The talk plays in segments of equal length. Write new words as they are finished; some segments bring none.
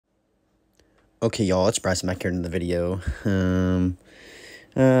Okay, y'all, it's Bryson back here in the video.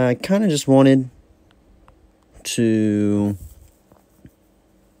 I kind of just wanted to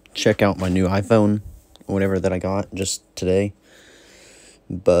check out my new iPhone, or whatever that I got just today.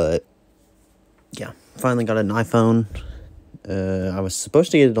 But, yeah, finally got an iPhone. I was supposed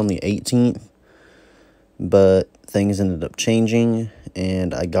to get it on the 18th, but things ended up changing,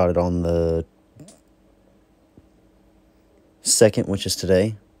 and I got it on the 2nd, which is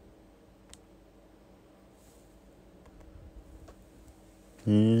today.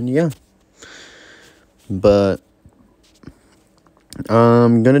 And yeah, but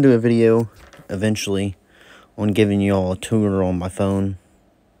I'm gonna do a video eventually on giving you all a tour on my phone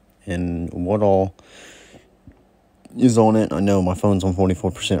and what all is on it. I know my phone's on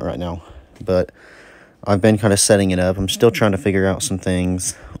 44% right now, but I've been kind of setting it up. I'm still trying to figure out some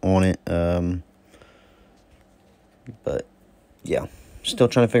things on it, but yeah, still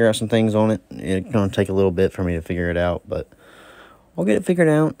trying to figure out some things on it. It's gonna take a little bit for me to figure it out, but I'll get it figured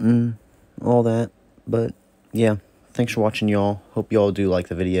out and all that. But yeah, thanks for watching, y'all. Hope y'all do like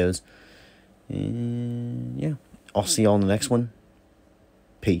the videos. And yeah, I'll see y'all in the next one.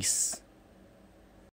 Peace.